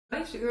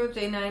everybody, it's your girl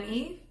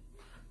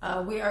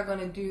J9Eve. We are going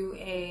to do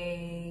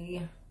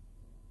a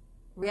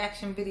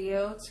reaction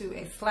video to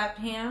a Slapped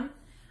Ham,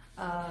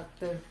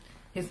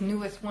 his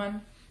newest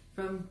one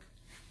from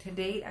to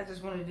date. I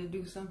just wanted to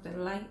do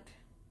something light.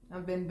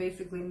 I've been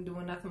basically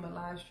doing nothing but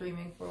live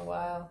streaming for a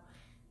while,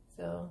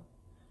 so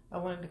I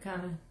wanted to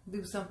kind of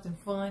do something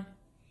fun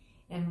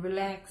and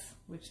relax,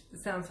 which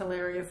sounds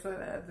hilarious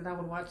that I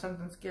would watch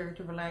something scary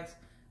to relax,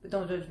 but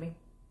don't judge me.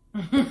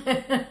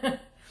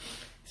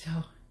 So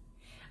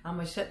I'm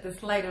gonna shut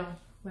this light on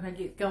when I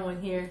get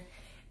going here,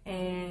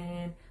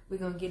 and we're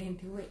gonna get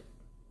into it.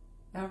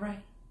 All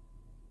right,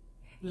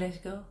 let's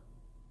go.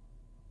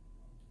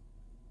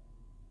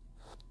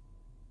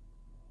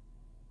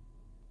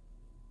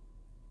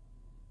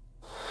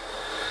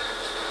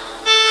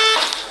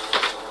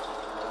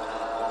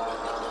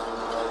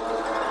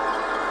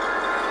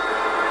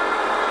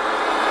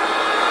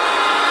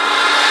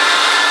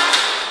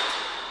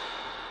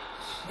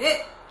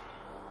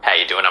 How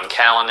you doing? I'm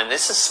Callan and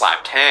this is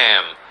Slapped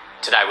Ham.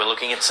 Today we're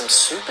looking at some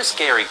super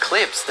scary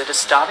clips that are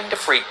starting to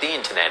freak the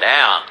internet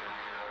out.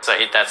 So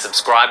hit that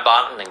subscribe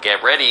button and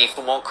get ready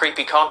for more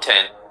creepy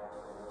content.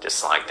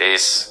 Just like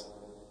this.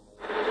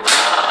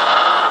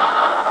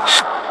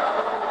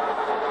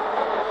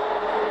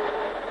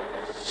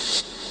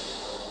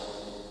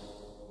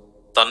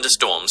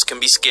 Thunderstorms can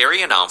be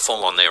scary and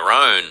harmful on their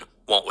own,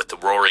 what with the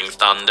roaring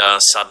thunder,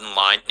 sudden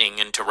lightning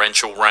and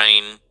torrential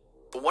rain.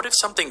 But what if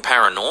something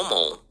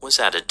paranormal was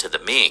added to the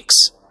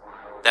mix?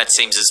 That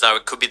seems as though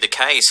it could be the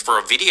case for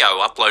a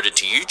video uploaded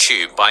to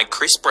YouTube by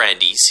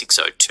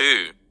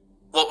ChrisBrandy602.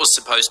 What was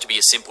supposed to be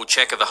a simple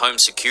check of a home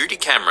security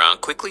camera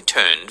quickly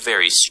turned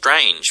very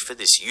strange for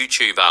this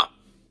YouTuber.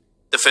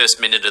 The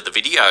first minute of the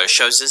video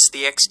shows us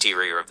the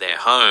exterior of their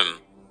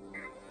home.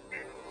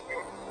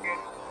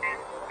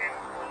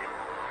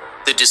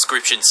 The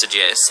description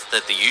suggests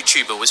that the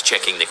YouTuber was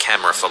checking the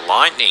camera for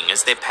lightning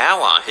as their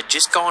power had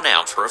just gone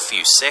out for a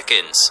few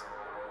seconds.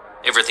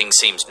 Everything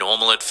seems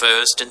normal at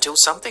first until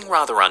something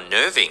rather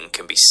unnerving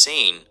can be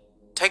seen.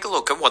 Take a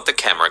look at what the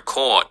camera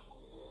caught.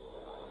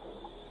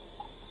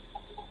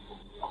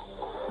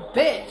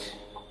 Bitch,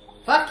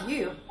 fuck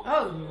you.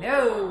 Oh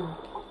no.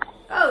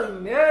 Oh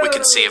no. We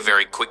can see a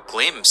very quick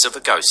glimpse of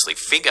a ghostly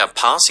figure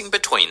passing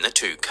between the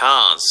two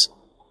cars.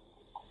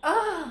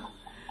 Oh.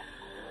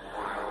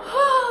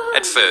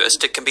 At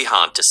first, it can be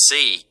hard to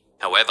see.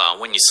 However,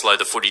 when you slow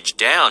the footage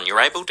down, you're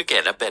able to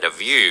get a better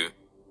view.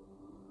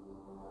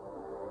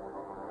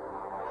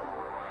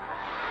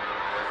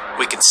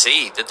 We can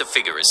see that the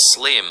figure is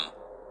slim.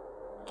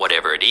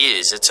 Whatever it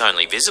is, it's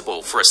only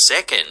visible for a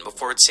second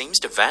before it seems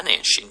to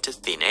vanish into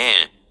thin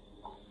air.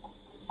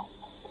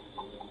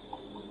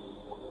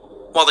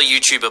 While the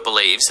YouTuber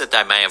believes that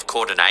they may have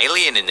caught an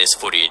alien in this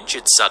footage,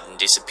 its sudden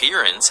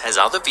disappearance has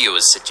other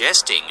viewers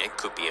suggesting it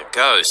could be a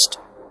ghost.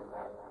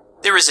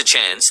 There is a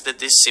chance that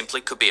this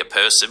simply could be a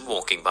person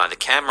walking by the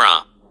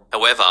camera.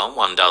 However,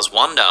 one does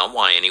wonder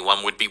why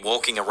anyone would be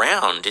walking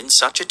around in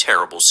such a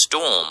terrible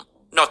storm,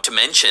 not to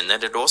mention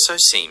that it also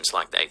seems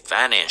like they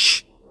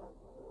vanish.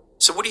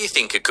 So what do you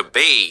think it could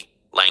be?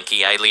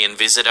 Lanky alien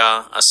visitor,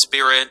 a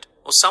spirit,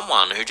 or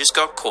someone who just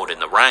got caught in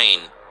the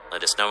rain?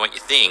 Let us know what you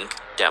think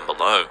down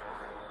below.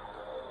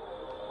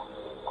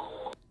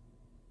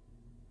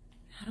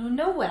 I don't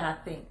know what I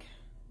think.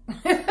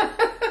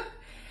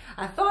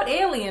 I thought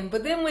alien,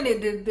 but then when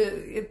it did,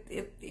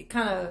 it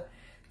kind of,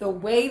 the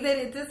way that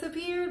it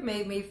disappeared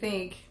made me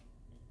think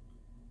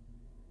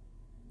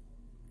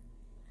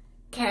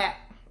cat.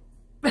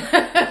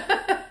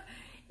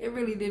 It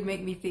really did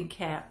make me think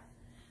cat.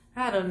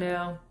 I don't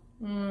know.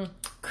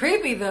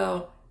 Creepy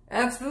though.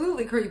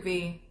 Absolutely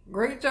creepy.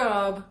 Great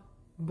job.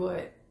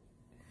 But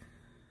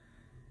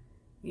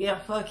yeah,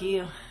 fuck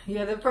you.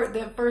 Yeah,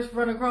 that first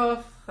run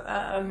across,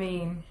 I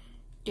mean,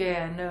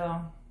 yeah,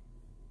 no.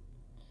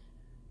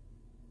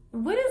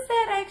 What is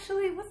that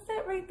actually? What's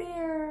that right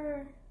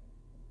there?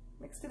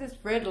 Next to this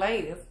red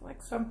light. It's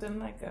like something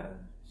like a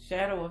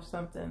shadow of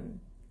something.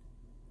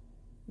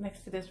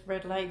 Next to this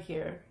red light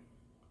here.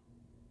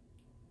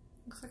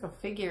 Looks like a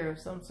figure of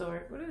some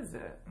sort. What is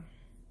it?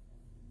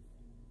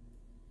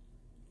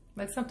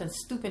 Like something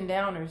stooping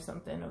down or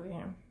something over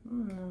here. I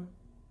don't know.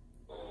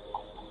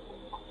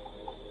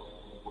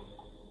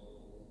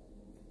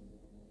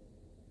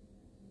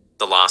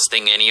 The last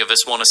thing any of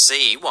us want to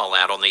see while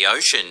out on the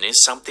ocean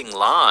is something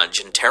large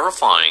and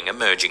terrifying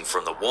emerging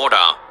from the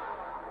water.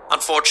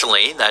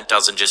 Unfortunately, that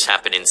doesn't just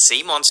happen in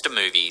sea monster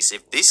movies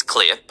if this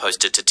clip,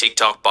 posted to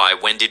TikTok by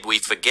When Did We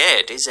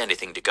Forget, is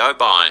anything to go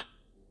by.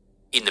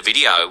 In the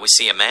video, we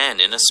see a man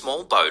in a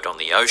small boat on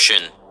the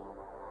ocean.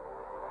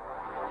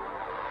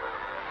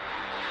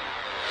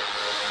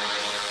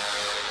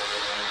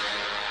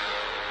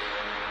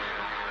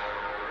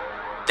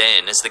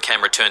 Then, as the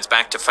camera turns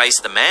back to face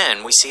the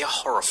man, we see a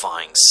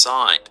horrifying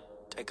sight.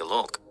 Take a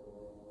look.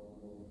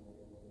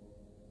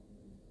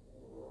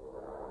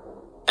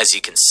 As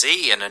you can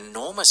see, an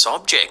enormous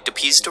object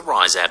appears to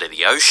rise out of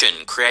the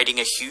ocean, creating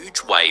a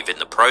huge wave in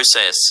the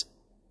process.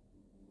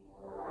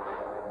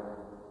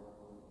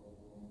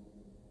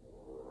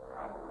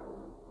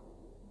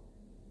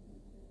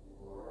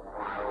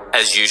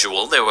 As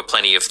usual, there were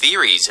plenty of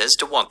theories as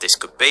to what this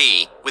could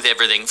be, with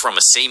everything from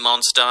a sea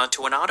monster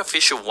to an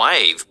artificial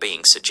wave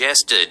being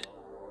suggested.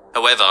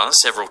 However,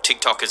 several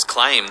TikTokers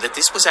claim that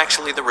this was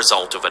actually the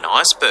result of an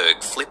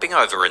iceberg flipping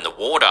over in the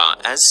water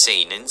as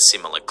seen in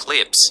similar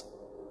clips.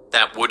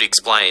 That would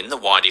explain the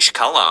whitish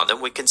colour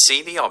that we can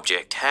see the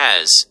object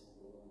has.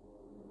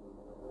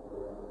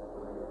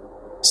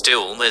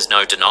 Still, there's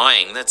no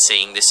denying that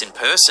seeing this in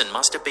person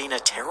must have been a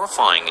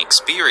terrifying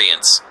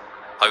experience.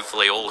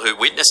 Hopefully all who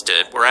witnessed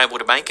it were able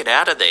to make it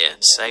out of there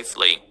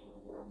safely.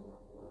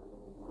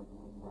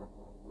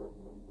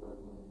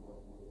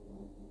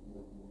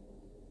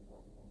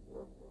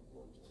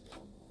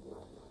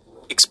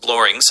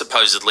 Exploring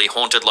supposedly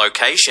haunted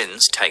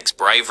locations takes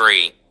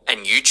bravery,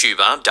 and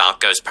YouTuber Dark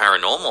Ghost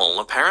Paranormal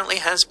apparently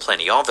has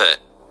plenty of it.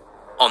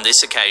 On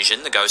this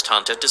occasion, the ghost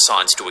hunter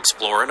decides to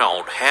explore an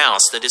old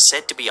house that is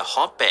said to be a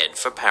hotbed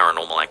for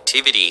paranormal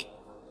activity.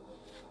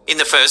 In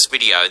the first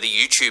video, the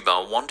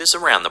YouTuber wanders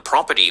around the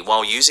property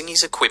while using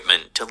his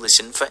equipment to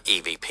listen for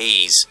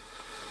EVPs.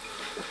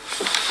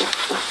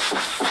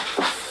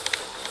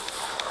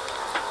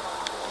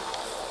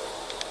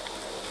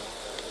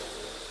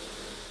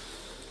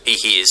 He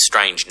hears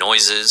strange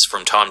noises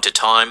from time to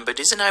time, but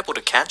isn't able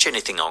to catch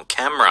anything on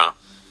camera.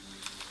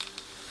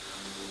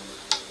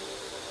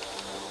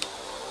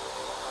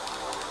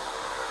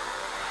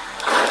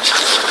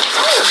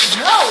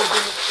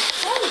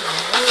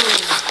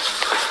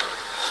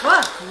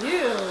 Fuck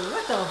you!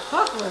 What the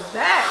fuck was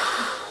that?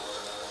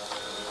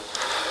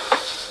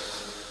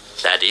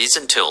 That is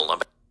until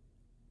What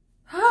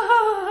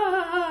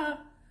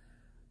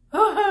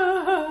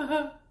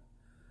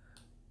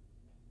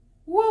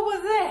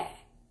was that?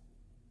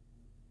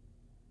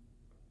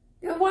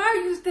 Why are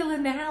you still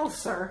in the house,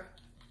 sir?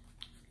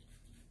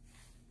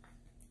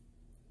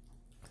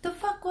 What the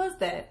fuck was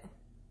that?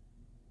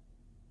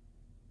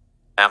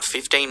 about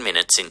 15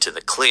 minutes into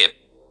the clip.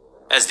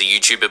 As the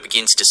YouTuber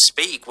begins to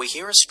speak, we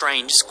hear a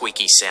strange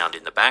squeaky sound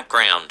in the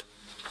background.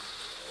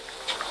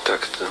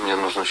 Так, мне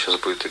нужно сейчас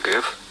будет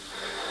ИГФ.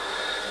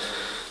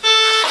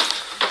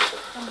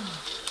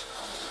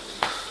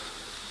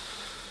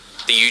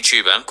 The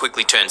YouTuber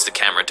quickly turns the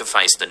camera to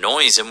face the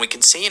noise and we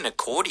can see an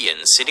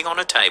accordion sitting on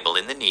a table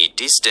in the near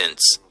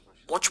distance.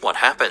 Watch what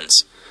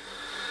happens.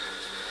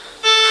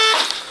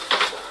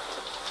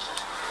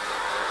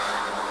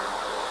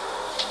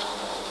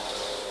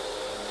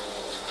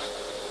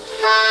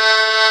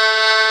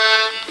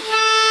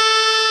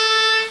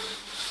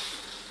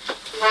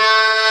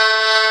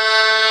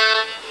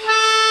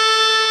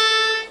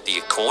 The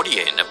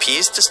accordion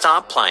appears to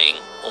start playing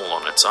all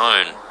on its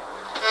own.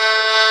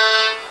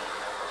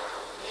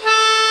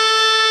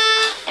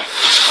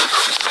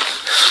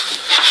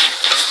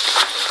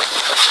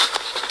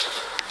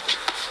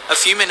 A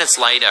few minutes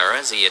later,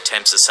 as he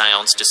attempts a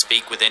seance to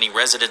speak with any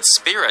resident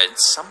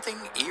spirits,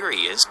 something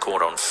eerie is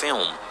caught on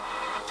film.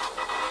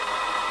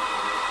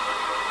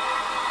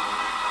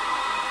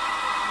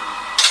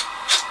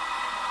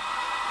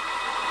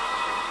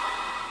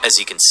 As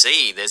you can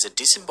see, there's a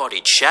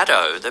disembodied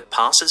shadow that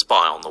passes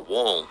by on the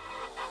wall.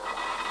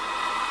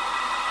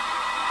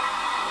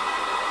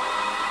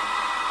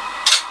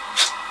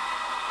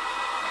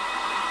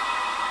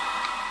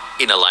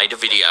 In a later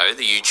video,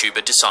 the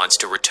YouTuber decides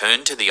to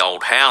return to the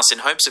old house in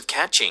hopes of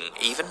catching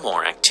even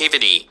more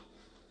activity.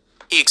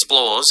 He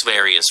explores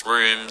various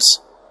rooms,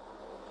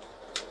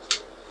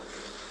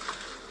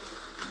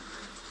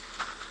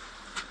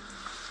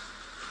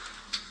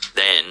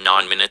 then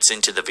 9 minutes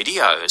into the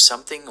video,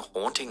 something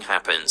haunting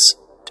happens.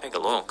 Take a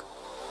look.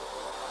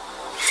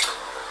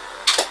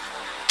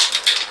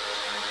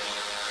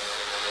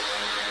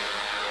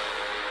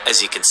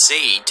 As you can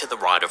see, to the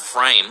right of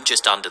frame,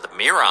 just under the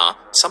mirror,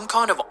 some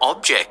kind of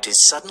object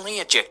is suddenly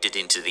ejected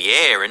into the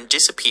air and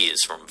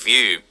disappears from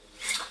view.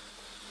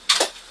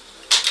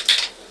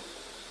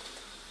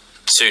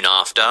 Soon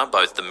after,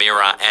 both the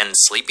mirror and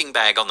sleeping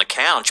bag on the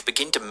couch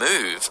begin to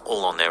move,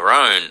 all on their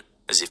own,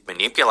 as if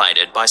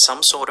manipulated by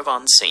some sort of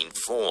unseen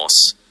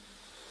force.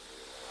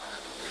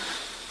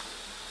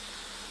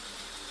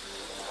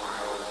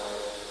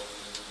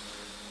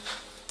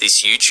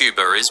 This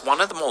YouTuber is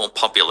one of the more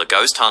popular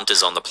ghost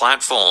hunters on the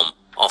platform,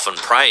 often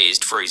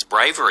praised for his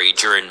bravery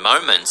during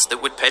moments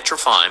that would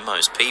petrify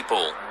most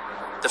people.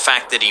 The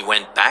fact that he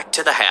went back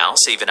to the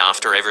house even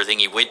after everything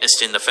he witnessed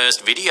in the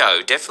first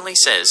video definitely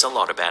says a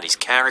lot about his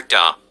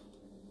character.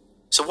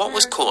 So what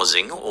was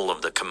causing all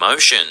of the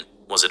commotion?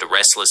 Was it a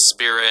restless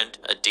spirit,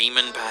 a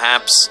demon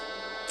perhaps?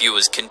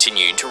 Viewers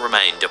continue to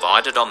remain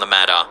divided on the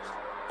matter.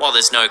 While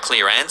there's no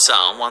clear answer,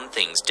 one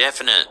thing's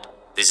definite.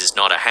 This is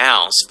not a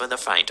house for the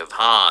faint of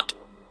heart.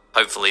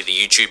 Hopefully the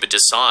YouTuber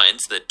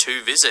decides that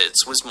 2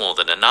 visits was more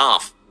than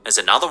enough, as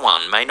another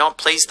one may not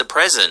please the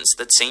presence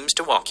that seems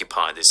to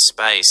occupy this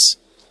space.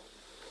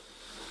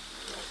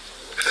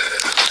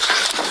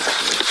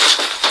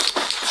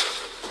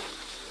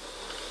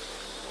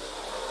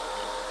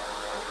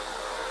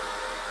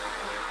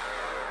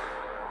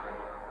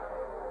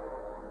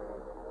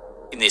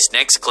 In this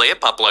next clip,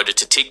 uploaded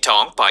to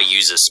TikTok by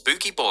user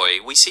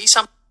SpookyBoy, we see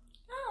some...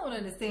 don't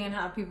understand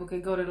how people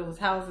could go to those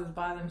houses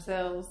by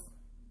themselves.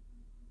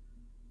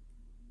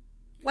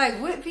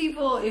 Like, with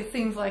people, it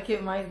seems like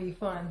it might be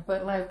fun,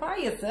 but like by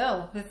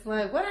yourself, it's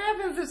like, what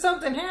happens if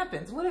something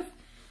happens? What if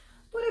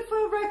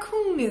a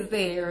raccoon is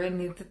there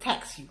and it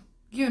attacks you?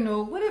 You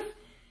know, what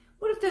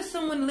if there's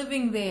someone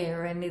living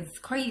there and it's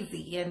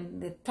crazy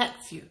and it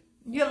attacks you?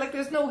 You're like,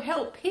 there's no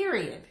help,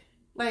 period.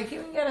 Like,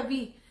 you ain't gotta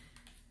be,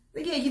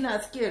 yeah, you're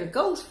not scared of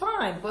ghosts,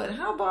 fine, but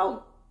how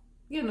about,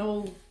 you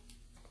know,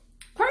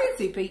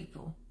 crazy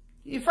people?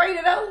 You afraid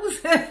of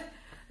those?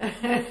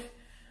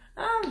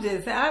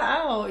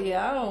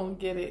 I don't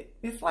get it.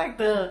 It's like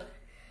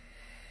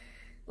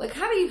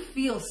how do you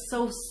feel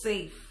so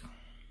safe?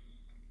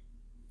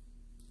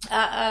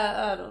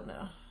 I don't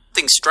know.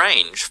 Something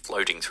strange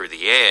floating through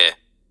the air.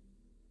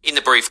 In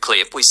the brief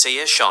clip, we see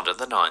a shot of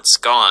the night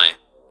sky.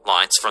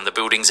 Lights from the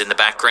buildings in the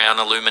background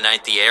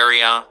illuminate the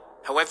area.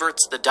 However,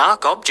 it's the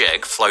dark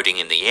object floating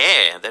in the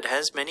air that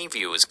has many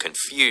viewers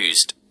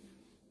confused.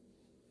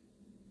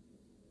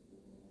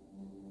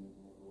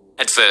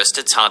 At first,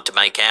 it's hard to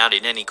make out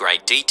in any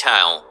great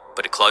detail,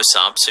 but a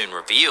close-up soon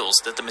reveals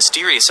that the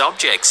mysterious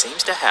object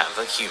seems to have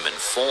a human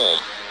form.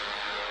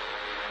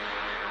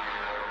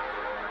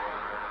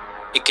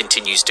 It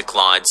continues to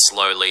glide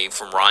slowly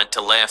from right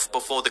to left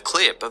before the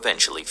clip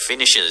eventually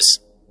finishes.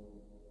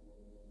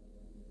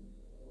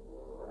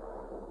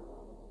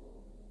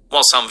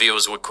 While some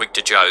viewers were quick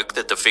to joke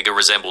that the figure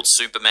resembled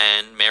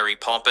Superman, Mary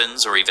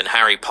Poppins, or even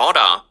Harry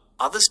Potter,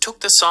 others took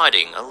the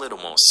sighting a little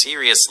more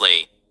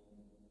seriously.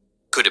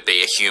 Could it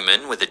be a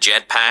human with a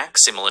jetpack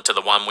similar to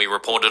the one we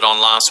reported on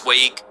last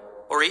week,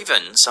 or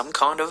even some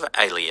kind of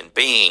alien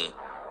being?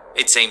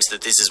 It seems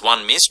that this is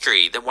one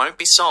mystery that won't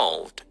be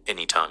solved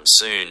anytime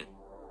soon.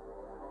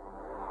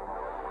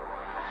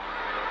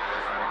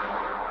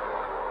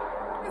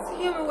 It's a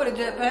human with a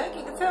jetpack.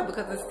 You can tell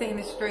because it's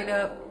standing straight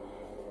up.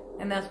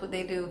 And that's what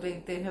they do.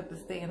 They have to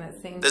stay in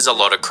that same... There's a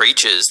lot of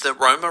creatures that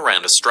roam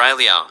around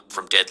Australia,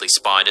 from deadly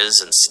spiders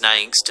and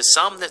snakes to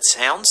some that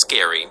sound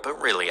scary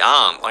but really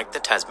aren't, like the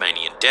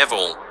Tasmanian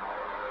devil.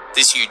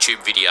 This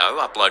YouTube video,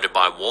 uploaded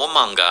by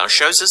Warmonger,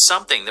 shows us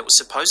something that was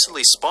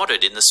supposedly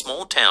spotted in the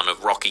small town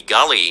of Rocky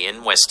Gully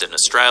in Western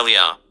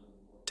Australia.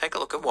 Take a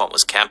look at what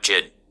was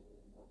captured.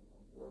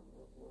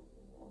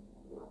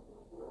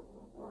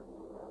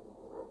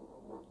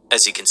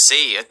 As you can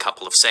see, a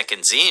couple of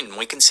seconds in,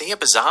 we can see a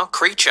bizarre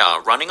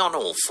creature running on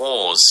all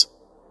fours.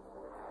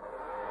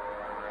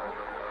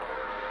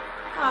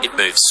 It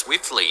moves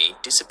swiftly,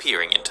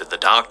 disappearing into the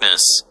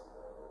darkness.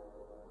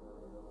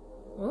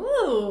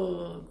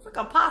 Ooh, it's like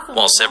a possum.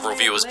 While several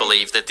viewers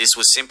believe that this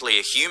was simply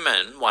a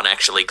human, one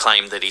actually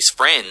claimed that his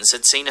friends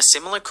had seen a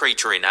similar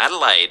creature in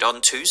Adelaide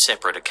on 2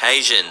 separate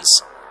occasions.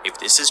 If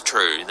this is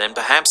true, then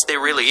perhaps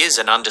there really is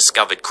an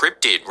undiscovered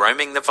cryptid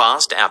roaming the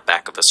vast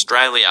outback of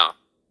Australia.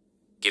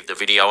 Give the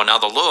video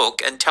another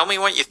look and tell me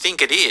what you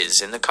think it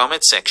is in the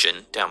comment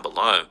section down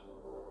below.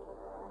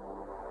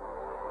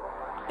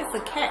 It's a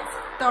cat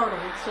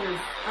startled, so he's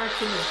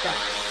arching his back.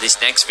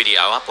 This next video,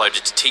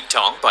 uploaded to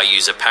TikTok by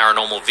user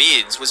Paranormal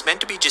Vids, was meant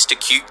to be just a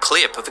cute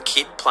clip of a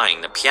kid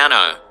playing the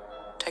piano.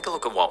 Take a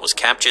look at what was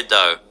captured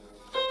though.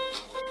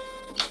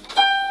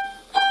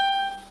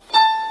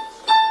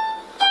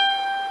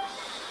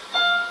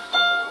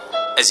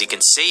 As you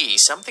can see,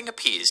 something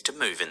appears to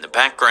move in the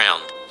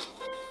background.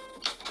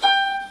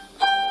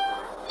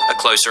 A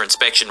closer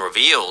inspection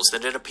reveals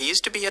that it appears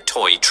to be a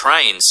toy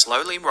train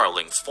slowly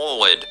rolling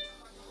forward.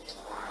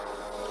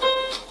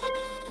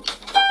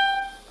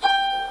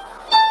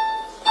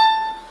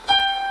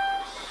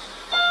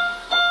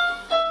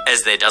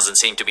 As there doesn't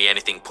seem to be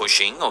anything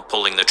pushing or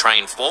pulling the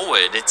train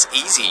forward, it's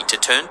easy to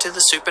turn to the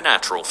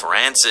supernatural for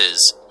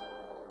answers.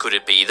 Could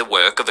it be the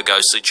work of a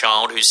ghostly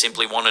child who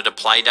simply wanted a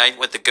playdate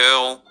with the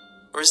girl?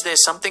 Or is there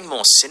something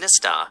more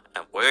sinister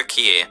at work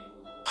here?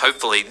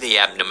 Hopefully the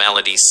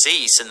abnormalities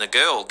cease and the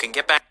girl can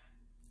get back.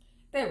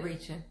 They're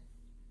reaching.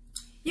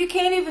 You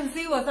can't even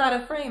see what's out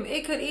of frame.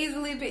 It could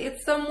easily be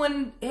if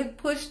someone had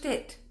pushed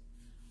it.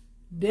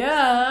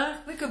 Duh.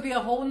 There could be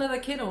a whole nother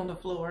kid on the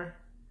floor.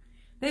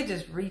 They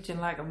just reaching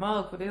like a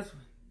mug for this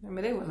one. I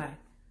mean, they were like,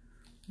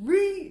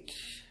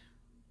 reach,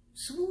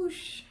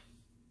 swoosh.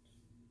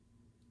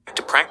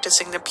 To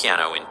practicing the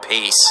piano in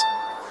peace.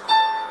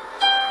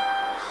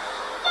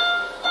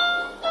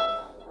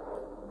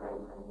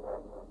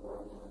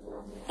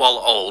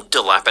 While old,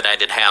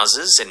 dilapidated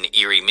houses and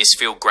eerie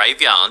mist-filled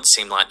graveyards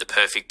seem like the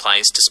perfect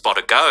place to spot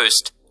a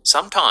ghost,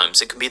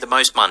 sometimes it can be the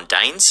most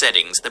mundane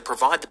settings that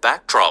provide the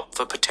backdrop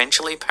for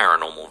potentially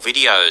paranormal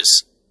videos.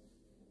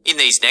 In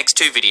these next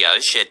 2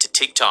 videos shared to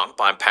TikTok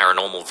by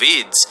Paranormal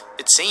Vids,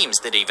 it seems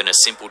that even a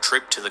simple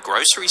trip to the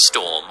grocery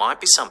store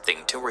might be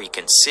something to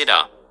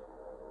reconsider.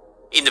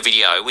 In the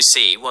video, we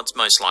see what's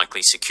most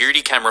likely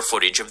security camera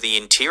footage of the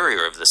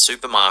interior of the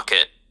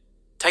supermarket.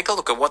 Take a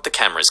look at what the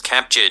camera's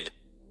captured.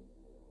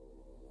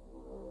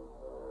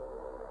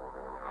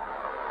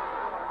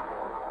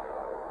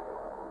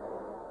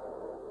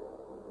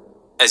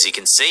 As you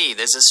can see,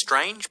 there's a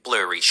strange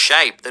blurry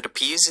shape that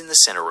appears in the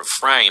center of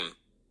frame.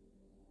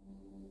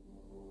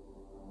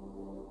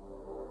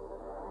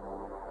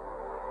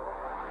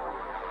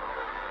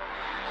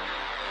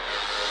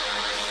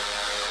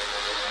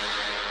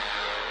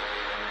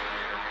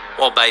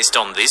 While based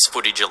on this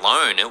footage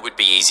alone, it would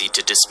be easy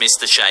to dismiss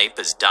the shape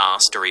as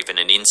dust or even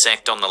an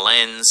insect on the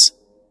lens.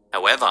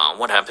 However,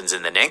 what happens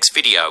in the next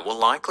video will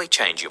likely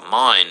change your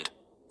mind.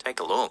 Take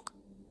a look.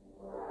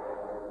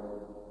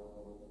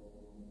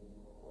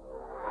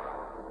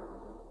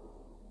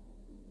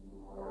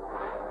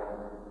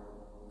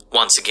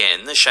 Once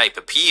again, the shape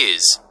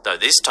appears, though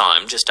this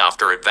time, just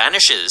after it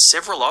vanishes,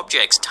 several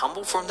objects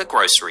tumble from the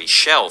grocery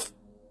shelf.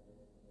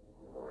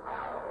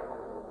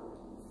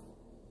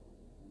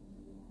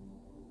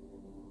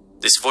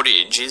 This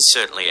footage is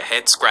certainly a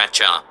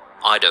head-scratcher.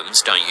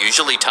 Items don't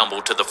usually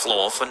tumble to the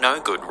floor for no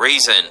good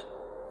reason.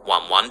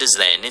 One wonders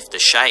then if the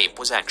shape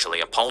was actually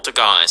a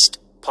poltergeist,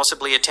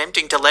 possibly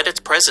attempting to let its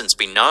presence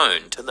be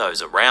known to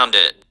those around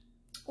it.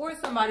 Or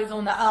somebody's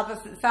on the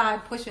opposite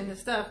side pushing the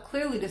stuff.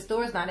 Clearly the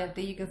store's not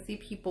empty. You can see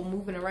people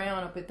moving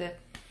around up at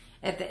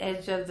the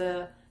edge of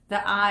the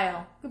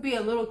aisle. Could be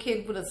a little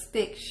kid with a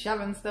stick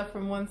shoving stuff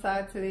from one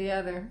side to the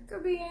other.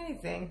 Could be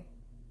anything.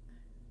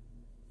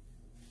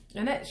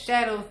 And that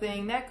shadow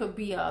thing, that could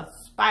be a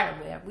spider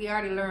web. We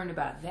already learned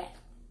about that.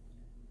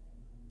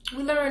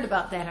 We learned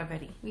about that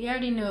already. We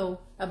already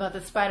know about the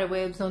spider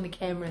webs on the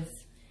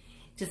cameras.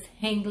 Just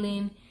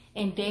hangling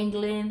and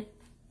dangling.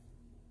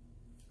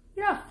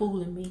 You're not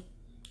fooling me.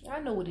 I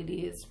know what it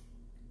is.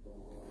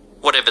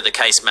 Whatever the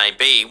case may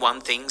be,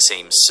 one thing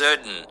seems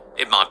certain.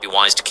 It might be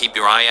wise to keep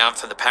your eye out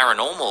for the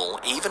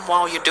paranormal, even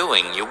while you're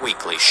doing your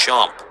weekly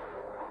shop.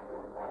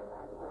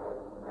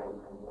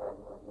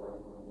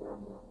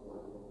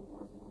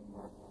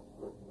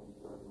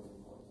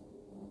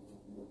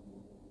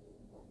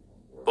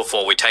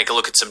 Before we take a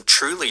look at some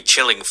truly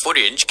chilling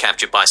footage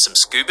captured by some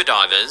scuba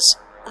divers,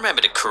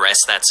 remember to caress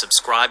that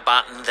subscribe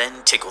button,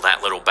 then tickle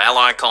that little bell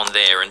icon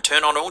there and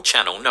turn on all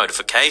channel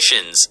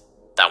notifications.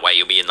 That way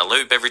you'll be in the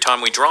loop every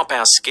time we drop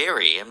our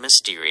scary and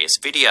mysterious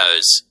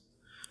videos.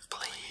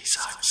 Please,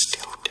 I'm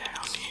still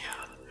down here.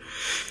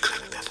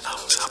 Click the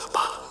thumbs up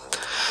button.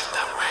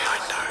 That way I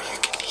know you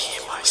can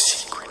hear my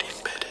secret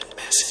embedded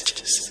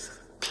messages.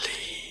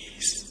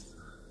 Please.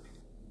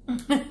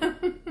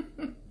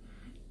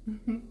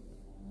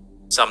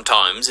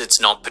 Sometimes it's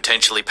not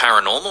potentially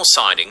paranormal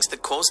sightings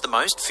that cause the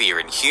most fear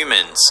in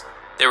humans.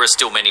 There are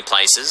still many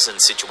places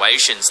and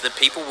situations that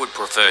people would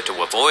prefer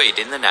to avoid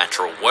in the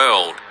natural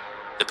world.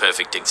 The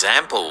perfect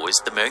example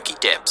is the murky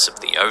depths of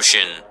the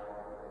ocean.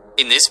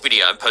 In this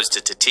video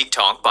posted to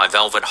TikTok by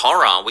Velvet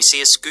Horror, we see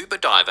a scuba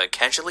diver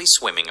casually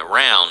swimming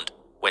around,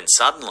 when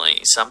suddenly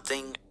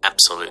something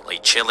absolutely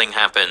chilling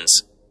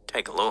happens.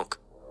 Take a look.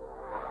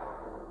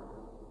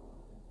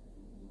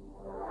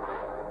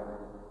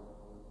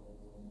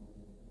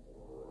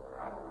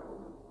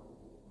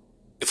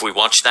 If we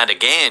watch that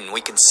again, we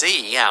can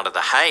see out of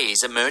the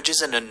haze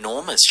emerges an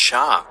enormous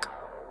shark.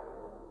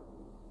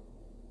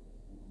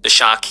 The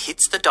shark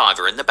hits the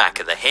diver in the back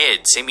of the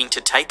head, seeming to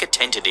take a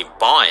tentative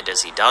bite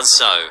as he does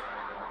so.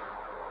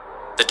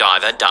 The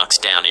diver ducks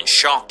down in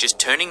shock, just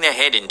turning their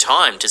head in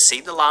time to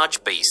see the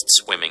large beast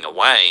swimming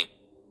away.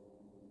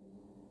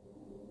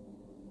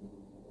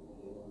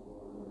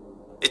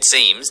 It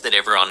seems that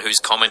everyone who's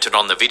commented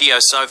on the video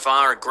so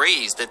far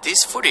agrees that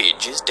this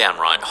footage is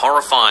downright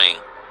horrifying.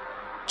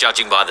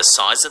 Judging by the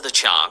size of the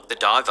shark, the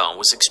diver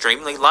was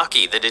extremely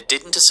lucky that it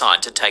didn't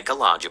decide to take a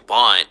larger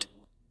bite.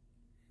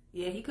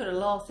 Yeah, he could have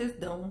lost his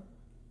dome.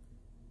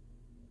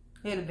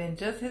 It'd have been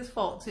just his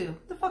fault too.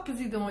 What the fuck is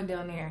he doing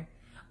down there?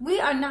 We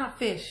are not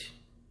fish.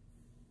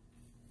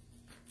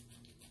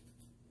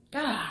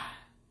 Ah,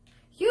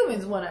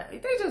 humans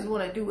they just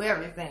wanna do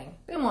everything.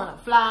 They wanna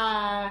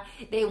fly,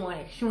 they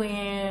wanna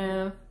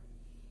swim.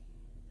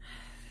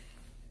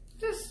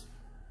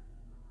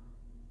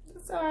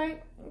 It's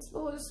alright.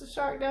 It's a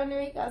shark down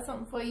there, he got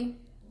something for you.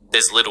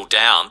 There's little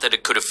doubt that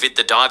it could have fit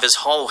the diver's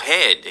whole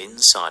head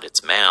inside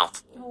its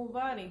mouth. Whole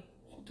body.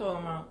 What you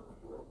talking about?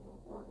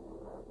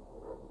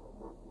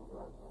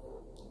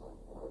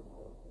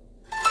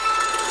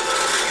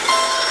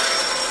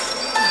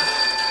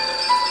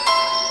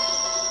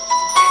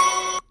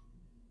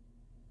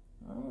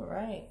 All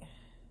right.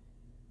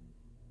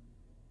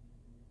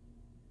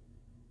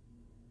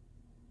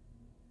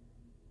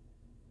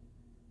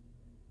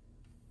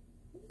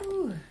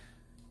 Ooh.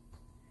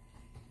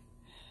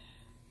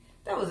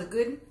 That was a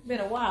good. Been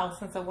a while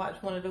since I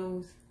watched one of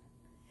those.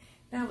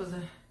 That was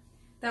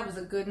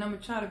a good. And I'm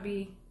gonna try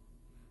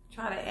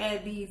to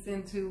add these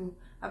into.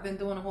 I've been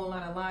doing a whole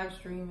lot of live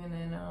streaming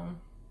and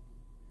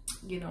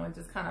and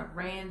just kind of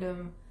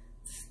random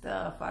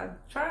stuff. I'm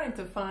trying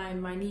to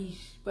find my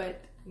niche,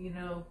 but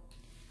I'm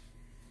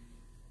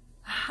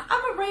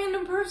a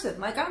random person.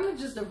 Like I'm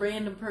just a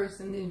random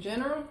person in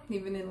general,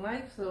 even in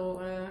life. So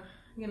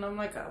I'm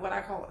like what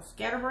I call a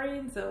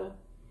scatterbrain. So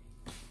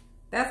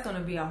that's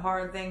gonna be a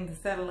hard thing to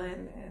settle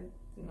in and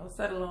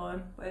settle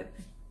on. But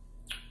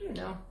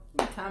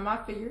time I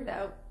figure it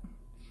out.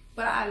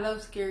 But I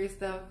love scary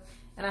stuff,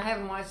 and I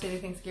haven't watched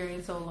anything scary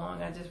in so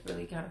long. I just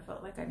really kind of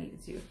felt like I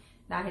needed to. And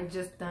I had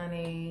just done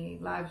a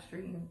live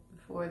stream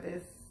before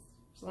this.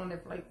 It was on there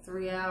for like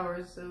 3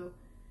 hours, so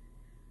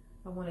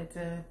I wanted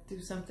to do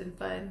something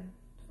fun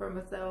for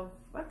myself.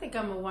 I think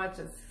I'm gonna watch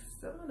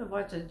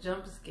a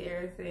jump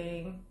scare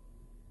thing.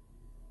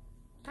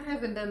 I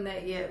haven't done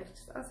that yet, which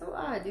is so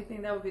odd. You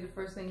think that would be the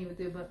first thing you would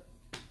do, but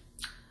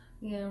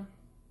yeah.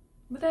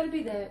 But that'll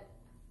be that.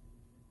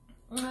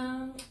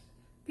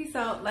 Peace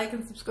out, like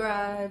and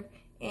subscribe,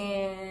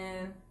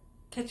 and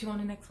catch you on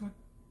the next one.